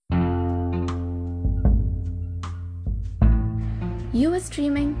You are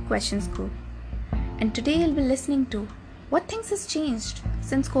streaming Question School, and today you'll be listening to what things has changed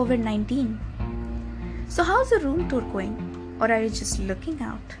since COVID-19. So how's the room tour going, or are you just looking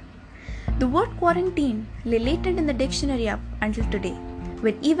out? The word quarantine lay latent in the dictionary up until today,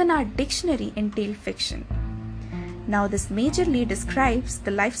 when even our dictionary entailed fiction. Now this majorly describes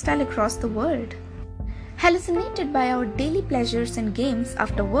the lifestyle across the world. Hallucinated by our daily pleasures and games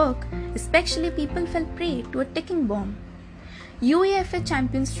after work, especially people fell prey to a ticking bomb. UEFA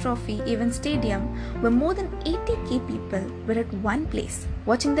Champions Trophy event stadium where more than 80k people were at one place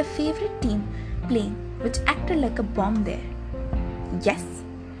watching their favorite team playing, which acted like a bomb there. Yes,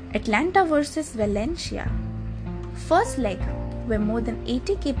 Atlanta versus Valencia. First leg where more than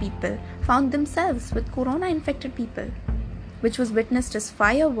 80k people found themselves with corona-infected people, which was witnessed as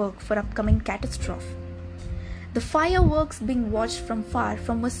firework for upcoming catastrophe. The fireworks being watched from far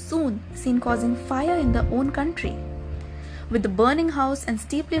was soon seen causing fire in their own country. With the burning house and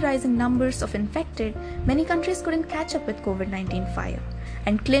steeply rising numbers of infected, many countries couldn't catch up with COVID-19 fire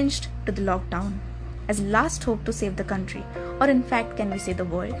and clinched to the lockdown as last hope to save the country, or in fact can we say the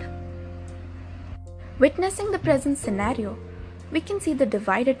world. Witnessing the present scenario, we can see the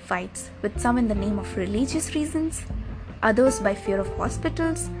divided fights with some in the name of religious reasons, others by fear of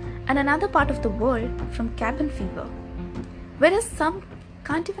hospitals, and another part of the world from cabin fever. Whereas some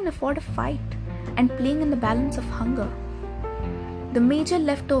can't even afford a fight and playing in the balance of hunger. The major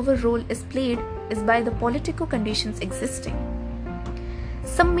leftover role is played by the political conditions existing.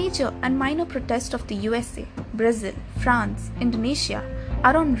 Some major and minor protests of the USA, Brazil, France, Indonesia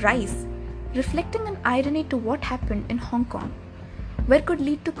are on rise, reflecting an irony to what happened in Hong Kong, where could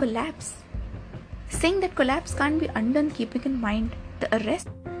lead to collapse. Saying that collapse can't be undone keeping in mind the arrest.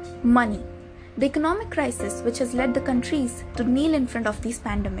 Money, the economic crisis which has led the countries to kneel in front of these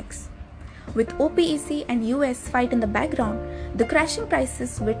pandemics. With OPEC and US fight in the background, the crashing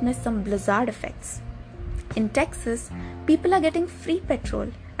prices witness some blizzard effects. In Texas, people are getting free petrol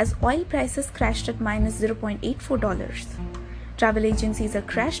as oil prices crashed at minus $0.84. Travel agencies are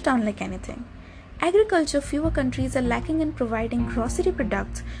crashed down like anything. Agriculture, fewer countries are lacking in providing grocery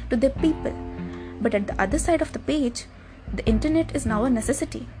products to their people. But at the other side of the page, the internet is now a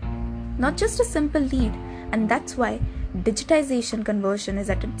necessity. Not just a simple lead, and that's why digitization conversion is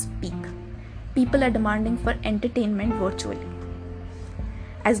at its peak. People are demanding for entertainment virtually.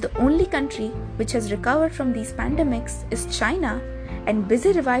 As the only country which has recovered from these pandemics is China and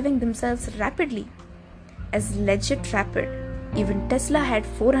busy reviving themselves rapidly. As legit rapid, even Tesla had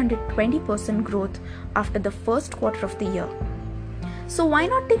 420% growth after the first quarter of the year. So why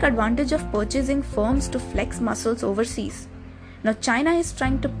not take advantage of purchasing firms to flex muscles overseas? Now China is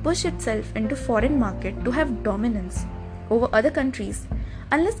trying to push itself into foreign market to have dominance over other countries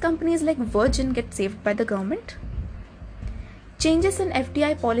unless companies like Virgin get saved by the government. Changes in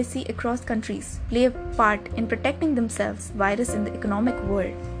FDI policy across countries play a part in protecting themselves virus in the economic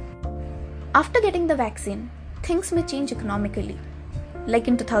world. After getting the vaccine, things may change economically. Like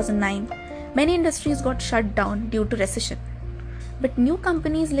in 2009, many industries got shut down due to recession. But new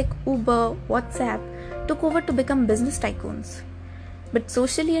companies like Uber, WhatsApp took over to become business tycoons. But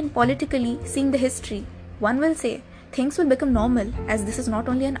socially and politically, seeing the history, one will say things will become normal as this is not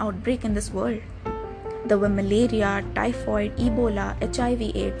only an outbreak in this world. There were malaria, typhoid, Ebola,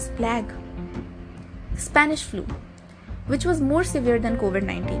 HIV/AIDS, plague, Spanish flu, which was more severe than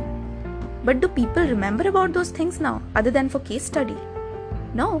COVID-19. But do people remember about those things now other than for case study?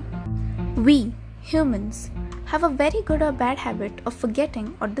 No. We, humans, have a very good or bad habit of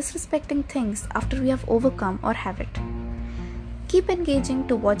forgetting or disrespecting things after we have overcome or have it. Keep engaging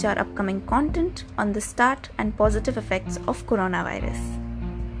to watch our upcoming content on the start and positive effects of coronavirus.